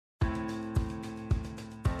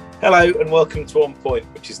Hello and welcome to On Point,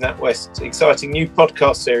 which is NatWest's exciting new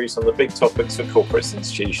podcast series on the big topics for corporate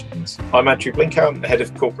institutions. I'm Andrew Blinkow, I'm the head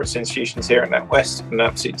of corporate institutions here at NatWest, and I'm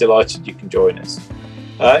absolutely delighted you can join us.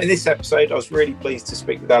 In this episode, I was really pleased to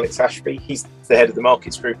speak with Alex Ashby. He's the head of the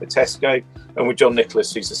markets group at Tesco, and with John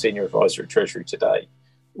Nicholas, who's the senior advisor at Treasury Today.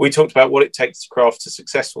 We talked about what it takes to craft a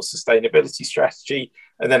successful sustainability strategy,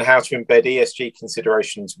 and then how to embed ESG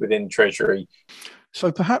considerations within Treasury. So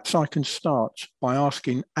perhaps I can start by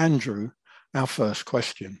asking Andrew our first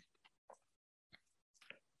question.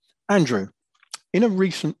 Andrew, in a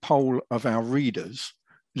recent poll of our readers,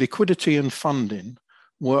 liquidity and funding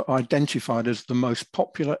were identified as the most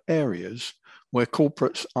popular areas where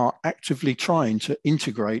corporates are actively trying to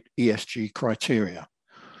integrate ESG criteria.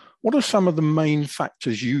 What are some of the main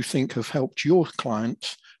factors you think have helped your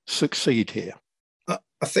clients succeed here?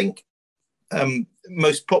 I think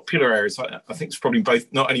most popular areas, I think it's probably both,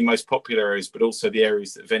 not only most popular areas, but also the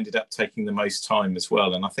areas that have ended up taking the most time as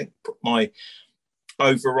well. And I think my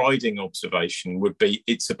overriding observation would be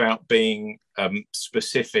it's about being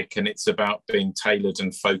specific, and it's about being tailored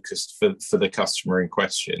and focused for the customer in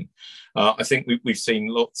question. I think we've seen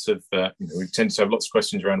lots of, we tend to have lots of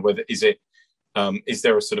questions around whether is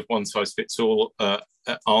there a sort of one size fits all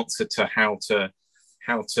answer to how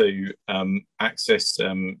to access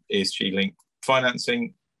ESG linked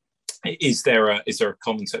financing. Is there a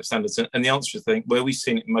common set of standards? And the answer is, I think, where we've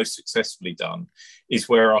seen it most successfully done is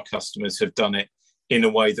where our customers have done it in a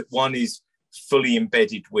way that, one, is fully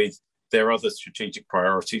embedded with their other strategic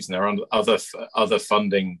priorities and their other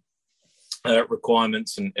funding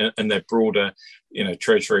requirements and their broader,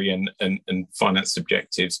 treasury and finance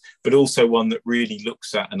objectives, but also one that really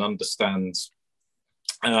looks at and understands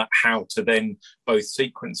how to then both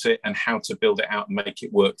sequence it and how to build it out and make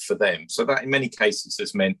it work for them. So that in many cases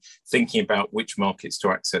has meant thinking about which markets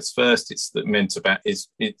to access first. It's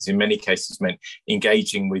in many cases meant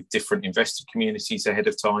engaging with different investor communities ahead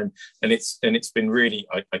of time. And it's been really,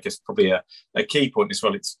 I guess, probably a key point as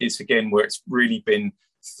well. It's again where it's really been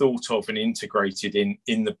thought of and integrated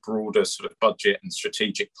in the broader sort of budget and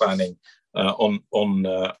strategic planning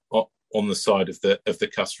on the side of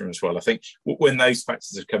the customer as well. I think when those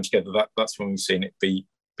factors have come together, that's when we've seen it be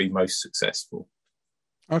most successful.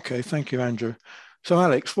 Okay, thank you, Andrew. So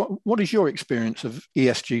Alex, what is your experience of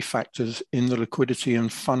ESG factors in the liquidity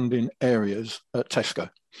and funding areas at Tesco?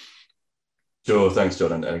 Sure, thanks,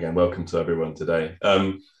 John, and again, welcome to everyone today.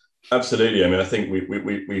 Absolutely. I mean, I think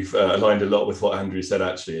we've aligned a lot with what Andrew said,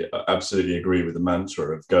 actually. I absolutely agree with the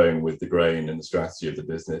mantra of going with the grain and the strategy of the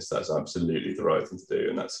business. That's absolutely the right thing to do.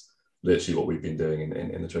 And that's literally what we've been doing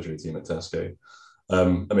in the Treasury team at Tesco. I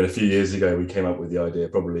mean, a few years ago, we came up with the idea,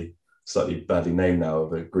 probably slightly badly named now,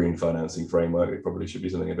 of a green financing framework. It probably should be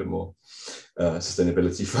something a bit more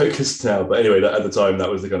sustainability focused now. But anyway, at the time,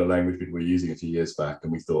 that was the kind of language we were using a few years back.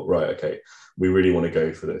 And we thought, right, okay, we really want to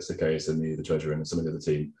go for this. Okay, so me, the Treasurer, and some of the other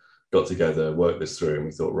team got together, worked this through, and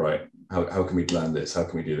we thought, right, how can we land this? How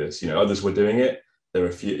can we do this? Others were doing it. There were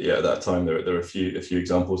a few, at that time, there were a few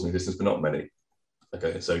examples in existence, but not many.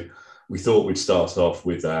 Okay, so we thought we'd start off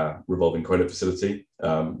with our revolving credit facility.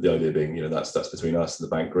 The idea being, that's between us and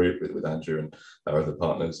the bank group with Andrew and our other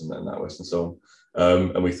partners and NatWest and so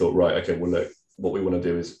on. And we thought, right, okay, well, look, what we want to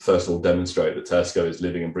do is first of all demonstrate that Tesco is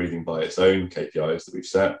living and breathing by its own KPIs that we've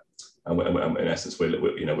set, and in essence, we're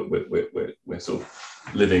sort of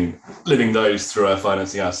living those through our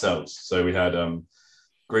financing ourselves. So we had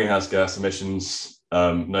greenhouse gas emissions,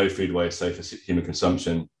 no food waste, safe for human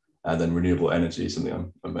consumption, and then renewable energy,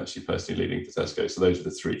 something I'm actually personally leading for Tesco. So those are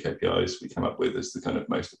the three KPIs we came up with as the kind of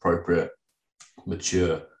most appropriate,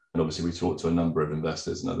 mature, and obviously we talked to a number of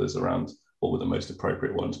investors and others around what were the most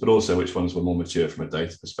appropriate ones, but also which ones were more mature from a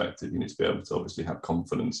data perspective. You need to be able to obviously have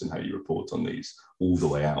confidence in how you report on these all the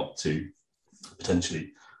way out to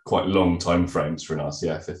potentially quite long timeframes for an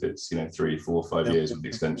RCF if it's 3, 4, 5 years with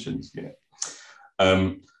extensions.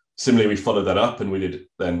 Similarly, we followed that up and we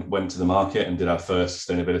went to the market and did our first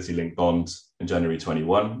sustainability linked bond in January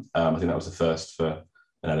 21. I think that was the first for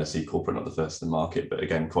an LSE corporate, not the first in the market, but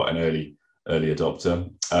again, quite an early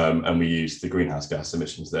adopter. And we used the greenhouse gas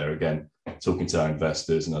emissions there. Again, talking to our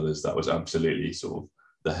investors and others, that was absolutely sort of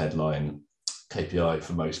the headline KPI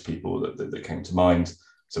for most people that came to mind.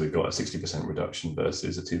 So we've got a 60% reduction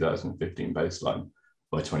versus a 2015 baseline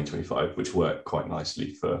by 2025, which worked quite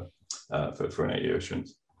nicely for an 8-year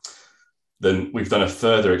issuance. Then we've done a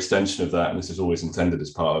further extension of that, and this is always intended as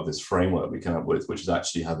part of this framework we came up with, which is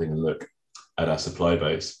actually having a look at our supply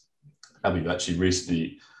base. And we've actually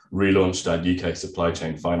recently relaunched our UK supply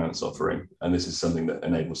chain finance offering, and this is something that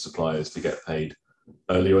enables suppliers to get paid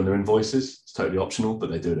earlier on their invoices. It's totally optional, but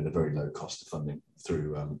they do it at a very low cost of funding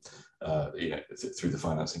through through the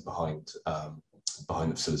financing behind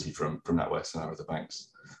the facility from NatWest and our other banks.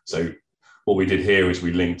 So what we did here is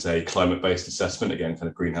we linked a climate-based assessment, again, kind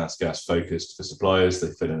of greenhouse gas focused for suppliers.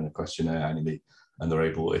 They fill in a questionnaire annually, and they're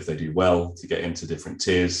able, if they do well, to get into different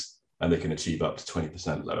tiers, and they can achieve up to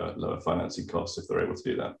 20% lower financing costs if they're able to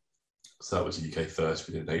do that. So that was a UK first,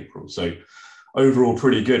 we did in April. So overall,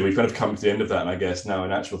 pretty good. We've kind of come to the end of that, and I guess now,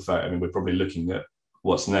 in actual fact, I mean, we're probably looking at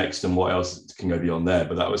what's next and what else can go beyond there.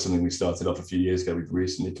 But that was something we started off a few years ago. We've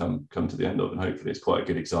recently come to the end of, and hopefully it's quite a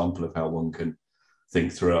good example of how one can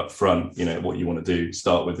think through up front, what you want to do,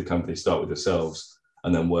 start with the company, start with yourselves,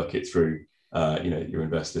 and then work it through, your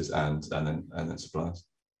investors and then suppliers.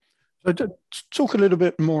 So talk a little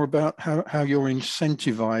bit more about how you're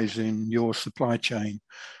incentivizing your supply chain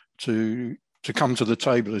to come to the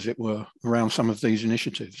table, as it were, around some of these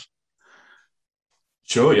initiatives.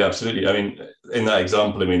 Sure, yeah, absolutely. I mean, in that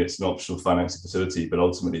example, it's an optional financing facility, but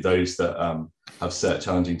ultimately those that have set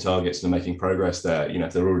challenging targets and are making progress there,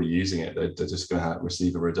 if they're already using it, they're just going to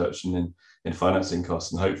receive a reduction in financing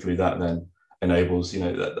costs. And hopefully that then enables,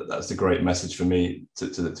 that's a great message for me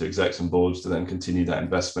to execs and boards to then continue that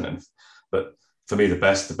investment. But for me, the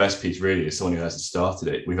best piece really is someone who hasn't started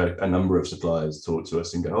it. We've had a number of suppliers talk to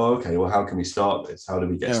us and go, oh, okay, well, how can we start this? How do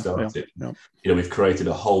we get started? Yeah. We've created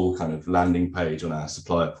a whole kind of landing page on our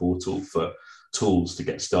supplier portal for tools to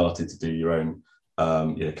get started to do your own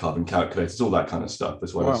carbon calculators, all that kind of stuff,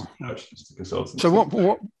 as well as consultants.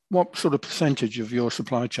 So what sort of percentage of your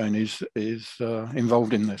supply chain is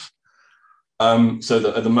involved in this?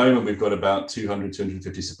 So at the moment, we've got about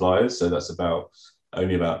 250 suppliers. So that's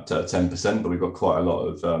only about 10%, but we've got quite a lot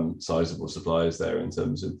of sizable suppliers there in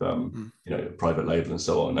terms of private label and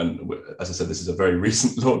so on. And as I said, this is a very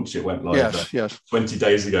recent launch. It went live 20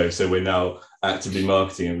 days ago. So we're now actively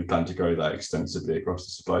marketing, and we plan to grow that extensively across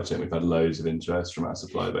the supply chain. We've had loads of interest from our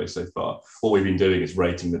supplier base so far. What we've been doing is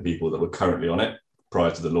rating the people that were currently on it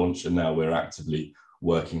prior to the launch, and now we're actively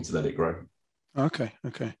working to let it grow. Okay.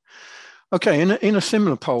 In a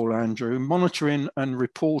similar poll, Andrew, monitoring and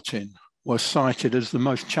reporting was cited as the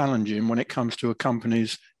most challenging when it comes to a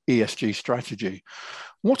company's ESG strategy.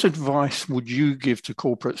 What advice would you give to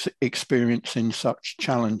corporates experiencing such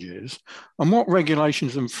challenges, and what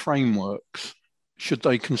regulations and frameworks should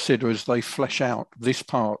they consider as they flesh out this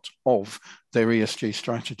part of their ESG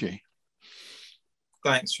strategy?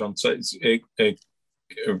 Thanks, John. So it's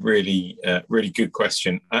a really good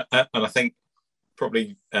question. And I think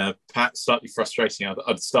probably perhaps slightly frustrating.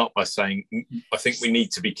 I'd start by saying I think we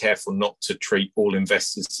need to be careful not to treat all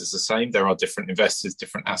investors as the same. There are different investors,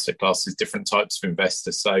 different asset classes, different types of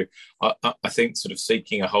investors. So I think sort of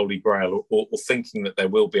seeking a holy grail or thinking that there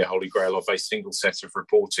will be a holy grail of a single set of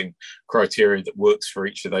reporting criteria that works for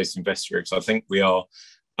each of those investor groups, I think we will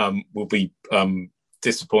be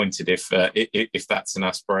disappointed if that's an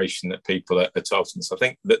aspiration that people are targeting. So I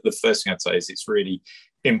think that the first thing I'd say is it's really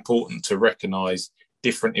important to recognise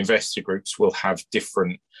different investor groups will have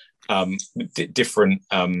different hot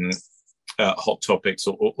topics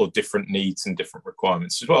or different needs and different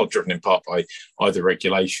requirements as well, driven in part by either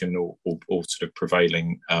regulation or sort of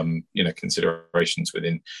prevailing considerations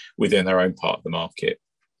within their own part of the market.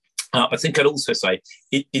 I think I'd also say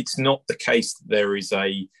it's not the case that there is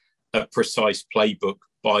a precise playbook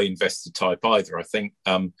by investor type either. I think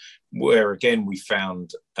where again we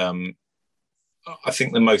found I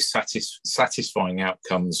think the most satisfying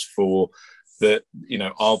outcomes for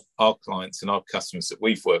our clients and our customers that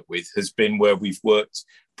we've worked with has been where we've worked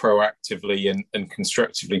proactively and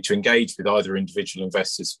constructively to engage with either individual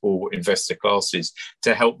investors or investor classes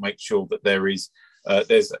to help make sure that there's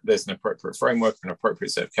an appropriate framework, an appropriate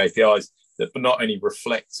set of KPIs that not only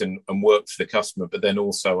reflect and work for the customer, but then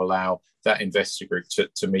also allow that investor group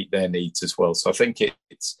to meet their needs as well. So I think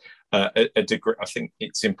it's a degree. I think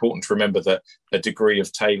it's important to remember that a degree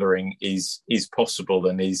of tailoring is possible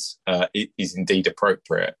and is indeed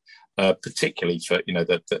appropriate, particularly for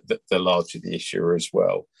the larger the issuer as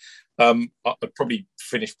well. I'd probably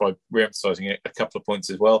finish by re-emphasising a couple of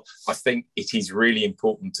points as well. I think it is really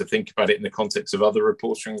important to think about it in the context of other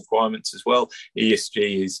reporting requirements as well.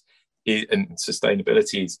 ESG and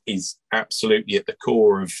sustainability is absolutely at the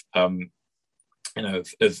core of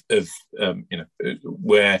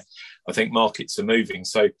where I think markets are moving.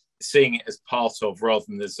 So seeing it as part of rather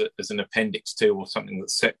than as an appendix to or something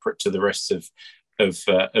that's separate to the rest of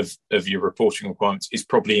your reporting requirements is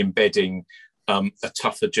probably embedding a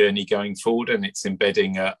tougher journey going forward, and it's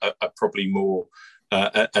embedding a probably more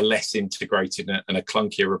a less integrated and a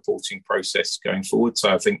clunkier reporting process going forward.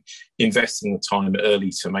 So I think investing the time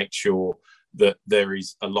early to make sure that there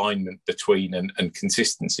is alignment between and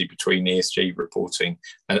consistency between ESG reporting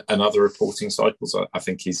and other reporting cycles, I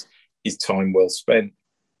think is time well spent.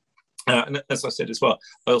 And as I said as well,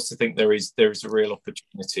 I also think there is a real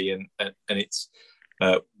opportunity, and it's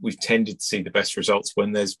we've tended to see the best results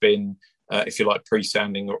when there's been, if you like,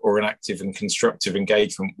 pre-sounding or an active and constructive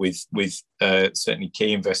engagement with certainly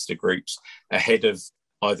key investor groups ahead of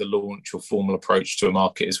either launch or formal approach to a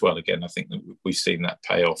market as well. Again, I think that we've seen that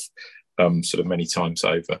pay off sort of many times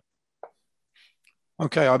over.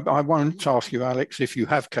 Okay, I won't ask you, Alex, if you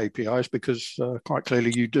have KPIs, because quite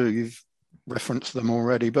clearly you do. You've referenced them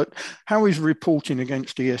already. But how is reporting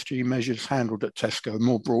against ESG measures handled at Tesco,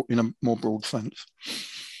 in a more broad sense?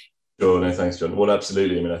 Sure, no, thanks, John. Well,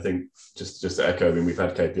 absolutely. I mean, I think just to echo, I mean, we've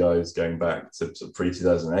had KPIs going back to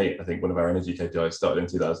pre-2008. I think one of our energy KPIs started in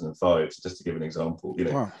 2005. So just to give an example,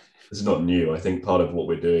 wow. This is not new. I think part of what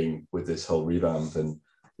we're doing with this whole revamp and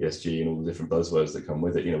ESG and all the different buzzwords that come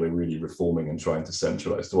with it, we're really reforming and trying to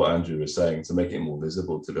centralize, to what Andrew was saying, to make it more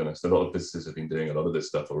visible, to be honest. A lot of businesses have been doing a lot of this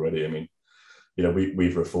stuff already. I mean,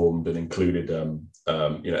 we've reformed and included,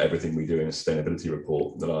 everything we do in a sustainability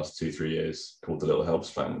report in the last 2-3 years called the Little Helps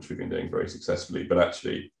Plan, which we've been doing very successfully. But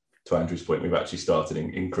actually, to Andrew's point, we've actually started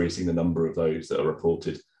increasing the number of those that are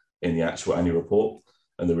reported in the actual annual report.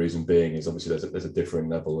 And the reason being is obviously there's a differing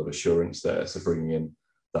level of assurance there. So bringing in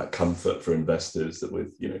that comfort for investors that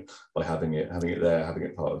with, by having it there, having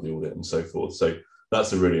it part of the audit and so forth. So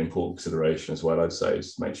that's a really important consideration as well, I'd say,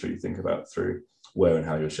 is to make sure you think about through where and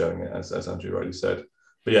how you're showing it, as Andrew rightly said.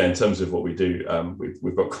 But yeah, in terms of what we do,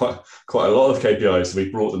 we've got quite a lot of KPIs. So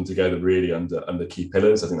we've brought them together really under key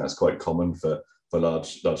pillars. I think that's quite common for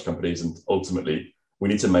large companies. And ultimately, we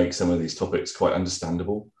need to make some of these topics quite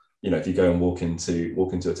understandable. If you go and walk into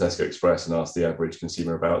a Tesco Express and ask the average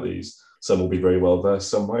consumer about these, some will be very well versed,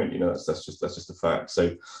 some won't. That's just a fact.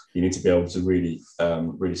 So you need to be able to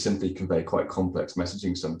really simply convey quite complex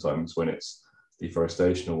messaging sometimes when it's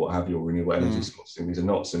deforestation or what have you, or renewable energy sourcing. These are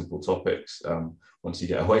not simple topics once you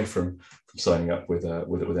get away from signing up with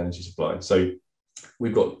energy supply. So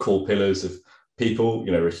we've got core pillars of people,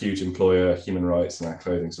 we're a huge employer, human rights and our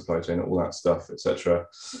clothing supply chain, all that stuff, etc.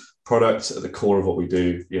 Products at the core of what we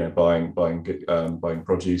do, buying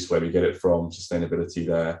produce, where we get it from, sustainability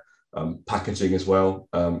there. Packaging as well,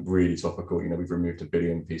 really topical. We've removed 1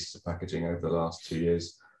 billion pieces of packaging over the last 2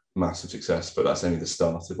 years. Massive success, but that's only the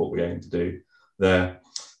start of what we aim to do there.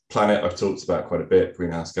 Planet, I've talked about quite a bit,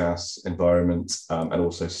 greenhouse gas, environment, and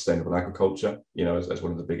also sustainable agriculture, as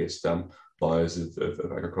one of the biggest buyers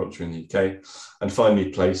of agriculture in the UK. And finally,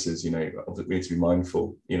 places, we need to be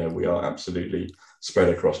mindful, we are absolutely spread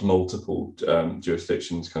across multiple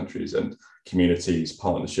jurisdictions, countries and communities,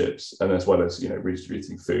 partnerships, and as well as,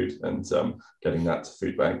 redistributing food and getting that to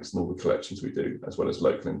food banks and all the collections we do, as well as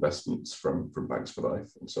local investments from Banks for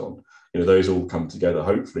Life and so on. Those all come together,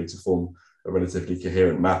 hopefully, to form a relatively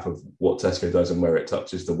coherent map of what Tesco does and where it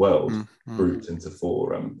touches the world, grouped into four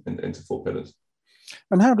pillars.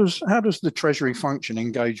 And how does the Treasury function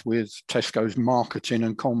engage with Tesco's marketing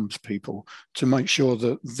and comms people to make sure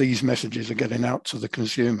that these messages are getting out to the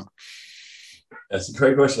consumer? That's a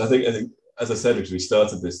great question. I think, as I said, we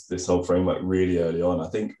started this whole framework really early on. I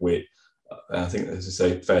think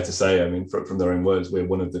fair to say, I mean, from their own words, we're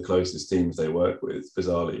one of the closest teams they work with,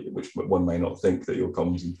 bizarrely, which one may not think that your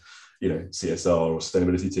comms and CSR or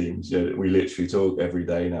sustainability teams, we literally talk every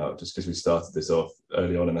day now, just because we started this off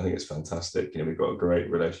early on, and I think it's fantastic. We've got a great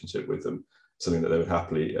relationship with them, something that they would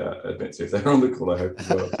happily admit to if they're on the call, I hope as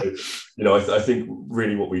well. So, I think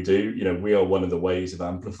really what we do, we are one of the ways of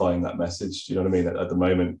amplifying that message. Do you know what I mean? At the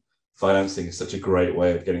moment, financing is such a great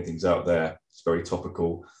way of getting things out there. It's very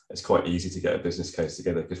topical. It's quite easy to get a business case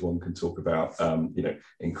together because one can talk about,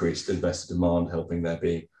 increased investor demand, helping there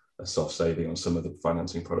be a soft saving on some of the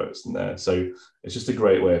financing products in there. So it's just a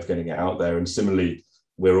great way of getting it out there. And similarly,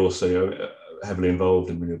 we're also heavily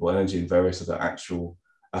involved in renewable energy and various other actual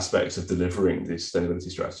aspects of delivering the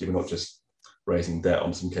sustainability strategy. We're not just raising debt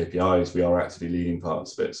on some KPIs, we are actively leading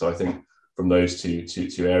parts of it. So I think from those two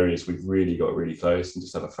areas, we've really got really close and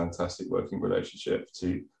just had a fantastic working relationship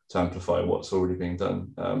to amplify what's already being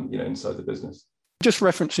done, inside the business. Just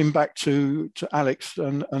referencing back to Alex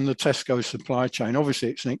and the Tesco supply chain,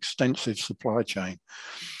 obviously it's an extensive supply chain.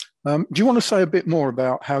 Do you want to say a bit more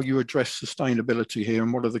about how you address sustainability here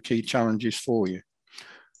and what are the key challenges for you?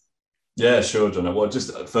 Yeah, sure, John. Well,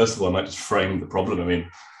 just first of all, I might just frame the problem. I mean,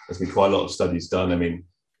 there's been quite a lot of studies done. I mean,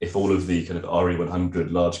 if all of the kind of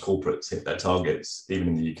RE100 large corporates hit their targets, even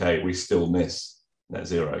in the UK, we still miss net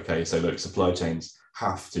zero. Okay, so look, supply chains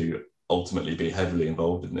have to ultimately be heavily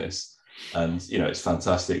involved in this. And, it's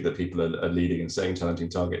fantastic that people are leading and setting challenging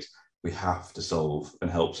targets. we have to solve and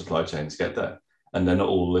help supply chains get there. And they're not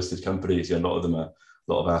all listed companies. A lot of them are,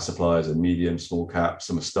 a lot of our suppliers are medium, small caps,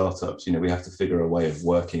 some are startups. We have to figure a way of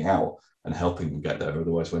working out and helping them get there.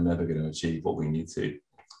 Otherwise, we're never going to achieve what we need to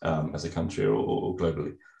as a country or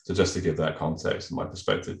globally. So just to give that context and my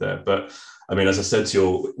perspective there. But I mean, as I said to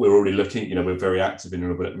you, we're already looking, we're very active in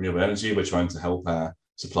renewable energy. We're trying to help our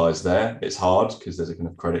suppliers there. It's hard because there's a kind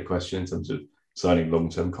of credit question in terms of signing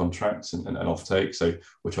long-term contracts and offtake. So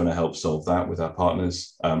we're trying to help solve that with our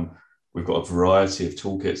partners. We've got a variety of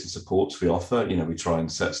toolkits and supports we offer. We try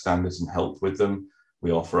and set standards and help with them.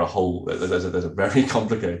 We offer there's a very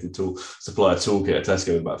complicated supplier toolkit at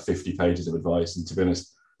Tesco with about 50 pages of advice. And to be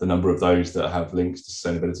honest, the number of those that have links to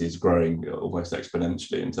sustainability is growing almost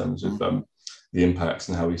exponentially in terms of the impacts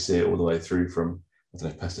and how we see it all the way through from,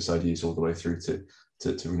 pesticide use all the way through to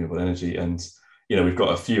renewable energy. And, we've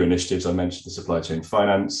got a few initiatives. I mentioned the supply chain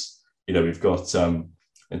finance. We've got,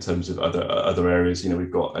 in terms of other areas,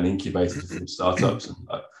 we've got an incubator for food startups. And,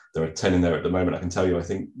 there are 10 in there at the moment. I can tell you, I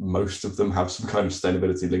think most of them have some kind of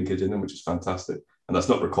sustainability linkage in them, which is fantastic. And that's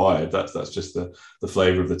not required. That's just the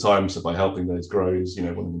flavour of the time. So by helping those grows, one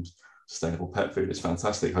of them's sustainable pet food. It's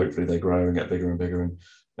fantastic. Hopefully they grow and get bigger and bigger,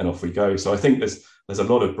 and off we go. So I think there's a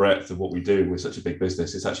lot of breadth of what we do. We're such a big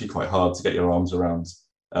business. It's actually quite hard to get your arms around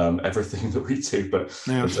everything that we do. But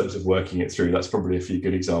in terms of working it through, that's probably a few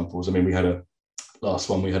good examples. I mean, we had a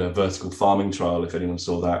vertical farming trial, if anyone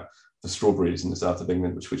saw that, for strawberries in the south of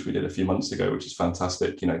England, which we did a few months ago, which is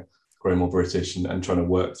fantastic. Growing more British and trying to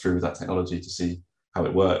work through that technology to see how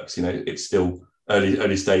it works. It's still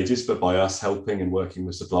early stages, but by us helping and working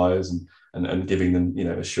with suppliers and giving them,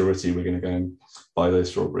 a surety we're going to go and buy those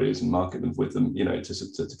strawberries and market them with them,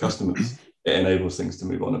 to customers, it enables things to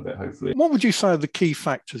move on a bit, hopefully. What would you say are the key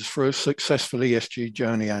factors for a successful ESG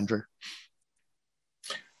journey, Andrew?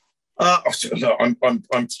 I'm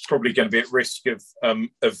probably going to be at risk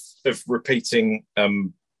of repeating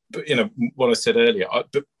what I said earlier,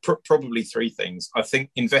 but probably three things. I think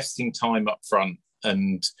investing time up front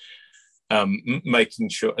and making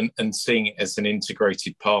sure and seeing it as an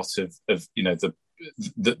integrated part of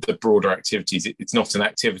the broader activities. It's not an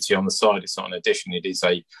activity on the side. It's not an addition. It is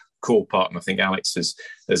a core part. And I think Alex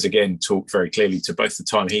has again talked very clearly to both the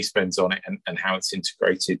time he spends on it and how it's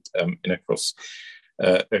integrated across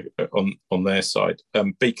on their side.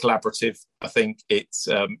 Be collaborative. I think it's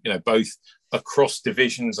both across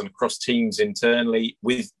divisions and across teams internally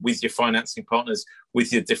with your financing partners,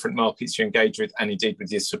 with your different markets you engage with, and indeed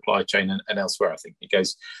with your supply chain and elsewhere. I think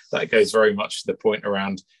that goes very much to the point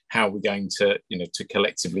around how we're going to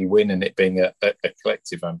collectively win, and it being a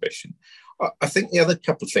collective ambition. I think the other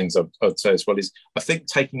couple of things I'd say as well is I think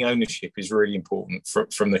taking ownership is really important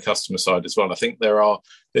from the customer side as well. I think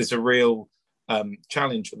there's a real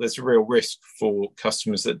challenge, there's a real risk for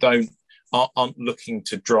customers that aren't looking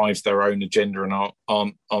to drive their own agenda and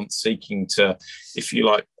aren't seeking to, if you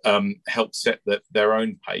like, help set their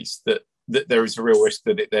own pace, that there is a real risk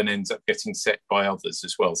that it then ends up getting set by others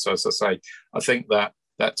as well. So as I say, I think that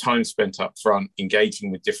time spent up front,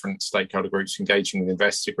 engaging with different stakeholder groups, engaging with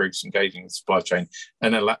investor groups, engaging with supply chain,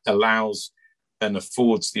 and allows and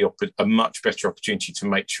affords a much better opportunity to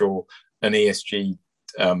make sure an ESG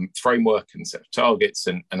framework and set of targets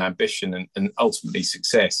and ambition and ultimately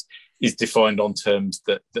success is defined on terms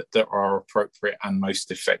that are appropriate and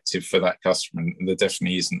most effective for that customer. And there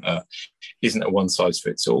definitely isn't a one size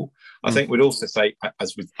fits all. I think we'd also say,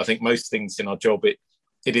 as with I think most things in our job,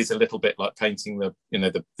 it is a little bit like painting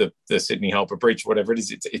the Sydney Harbour Bridge, whatever it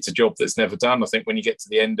is. It's a job that's never done. I think when you get to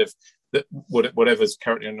the end of whatever's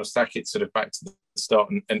currently on your stack, it's sort of back to the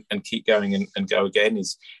start and keep going and go again.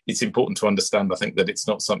 It's important to understand, I think, that it's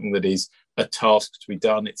not something that is a task to be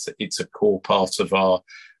done. It's a core part of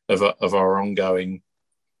our ongoing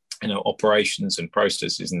operations and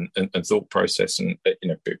processes and thought process and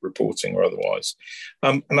reporting or otherwise.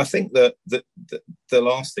 And I think that the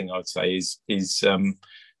last thing I'd say is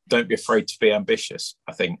don't be afraid to be ambitious.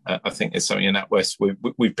 I think it's something in NatWest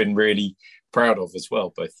we've been really proud of as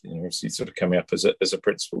well, both obviously sort of coming up as a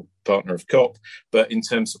principal partner of COP, but in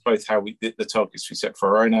terms of both how the targets we set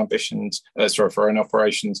for our own ambitions, for our own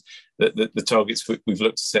operations, the targets we've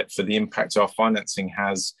looked to set for the impact our financing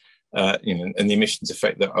has, and the emissions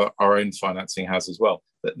effect that our own financing has as well.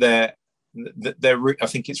 That I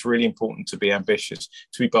think it's really important to be ambitious,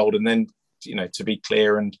 to be bold, and then to be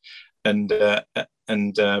clear and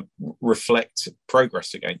reflect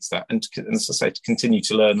progress against that, and as I say, to continue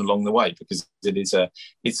to learn along the way, because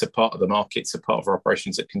it's a part of the market, it's a part of our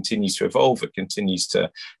operations that continues to evolve, it continues to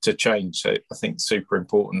change. So I think it's super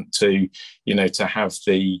important to have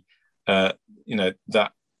the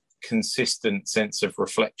that consistent sense of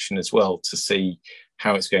reflection as well, to see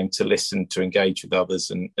how it's going to listen, to engage with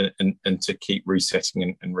others, and to keep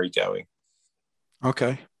resetting and re-going.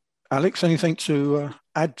 Okay. Alex, anything to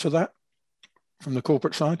add to that from the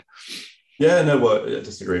corporate side? Yeah, no, well, I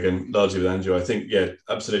disagree again, largely with Andrew. I think, yeah,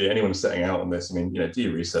 absolutely. Anyone setting out on this, I mean, do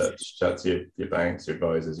your research, chat to your banks, your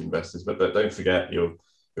advisors, investors, but don't forget your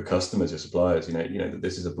customers, your suppliers. That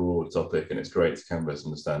this is a broad topic, and it's great to canvas,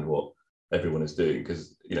 understand what everyone is doing,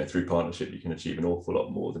 because through partnership you can achieve an awful lot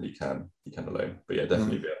more than you can alone. But yeah,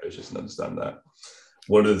 definitely be ambitious and understand that.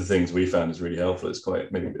 One of the things we found is really helpful, it's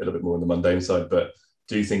quite maybe a little bit more on the mundane side, but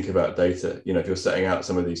do think about data. If you're setting out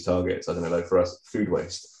some of these targets, I don't know, like for us, food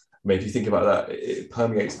waste. I mean, if you think about that, it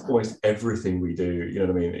permeates almost everything we do. You know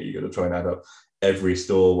what I mean? You've got to try and add up every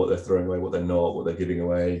store, what they're throwing away, what they're not, what they're giving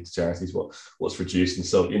away to charities, what's reduced and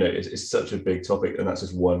so. It's such a big topic, and that's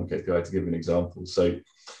just one KPI to give an example. So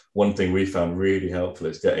one thing we found really helpful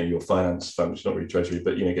is getting your finance function, not really treasury,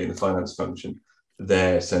 but getting the finance function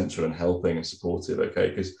there central and helping and supportive. Okay,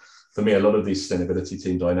 because for me, a lot of these sustainability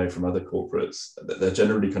teams I know from other corporates, they're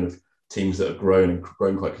generally kind of teams that have grown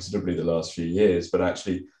quite considerably the last few years, but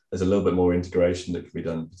actually there's a little bit more integration that can be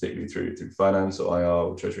done, particularly through finance or IR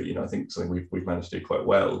or treasury. I think something we've managed to do quite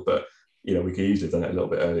well, but we could easily have done it a little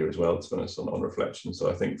bit earlier as well, to be honest, on reflection.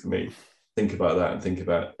 So I think for me, think about that and think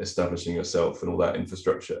about establishing yourself and all that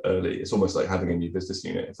infrastructure early. It's almost like having a new business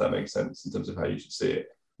unit, if that makes sense, in terms of how you should see it,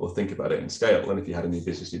 or think about it in scale. And if you had a new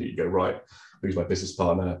business unit, you go, right, who's my business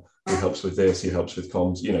partner? Who helps with this? Who helps with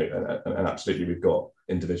comms? And absolutely, we've got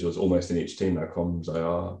individuals almost in each team now, comms,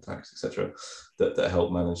 IR, tax, etc., that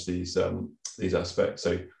help manage these aspects.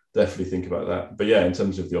 So definitely think about that. But yeah, in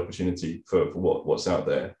terms of the opportunity for what's out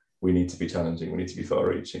there, we need to be challenging. We need to be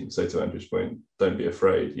far-reaching. So to Andrew's point, don't be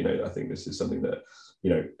afraid. I think this is something that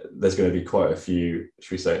there's going to be quite a few,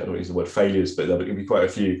 should we say, I don't want to use the word failures, but there'll be quite a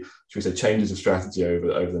few, should we say, changes of strategy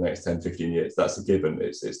over the next 10, 15 years. That's a given.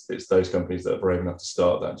 It's those companies that are brave enough to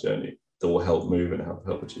start that journey that will help move and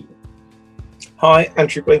help achieve it. Hi,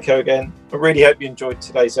 Andrew Blinko again. I really hope you enjoyed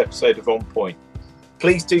today's episode of On Point.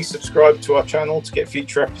 Please do subscribe to our channel to get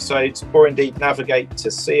future episodes, or indeed navigate to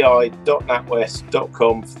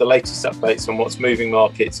ci.natwest.com for the latest updates on what's moving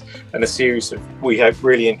markets and a series of, we hope,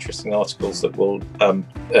 really interesting articles that will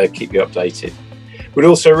keep you updated. We'd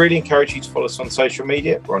also really encourage you to follow us on social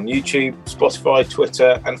media. We're on YouTube, Spotify,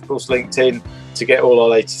 Twitter, and of course LinkedIn to get all our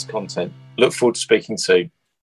latest content. Look forward to speaking soon.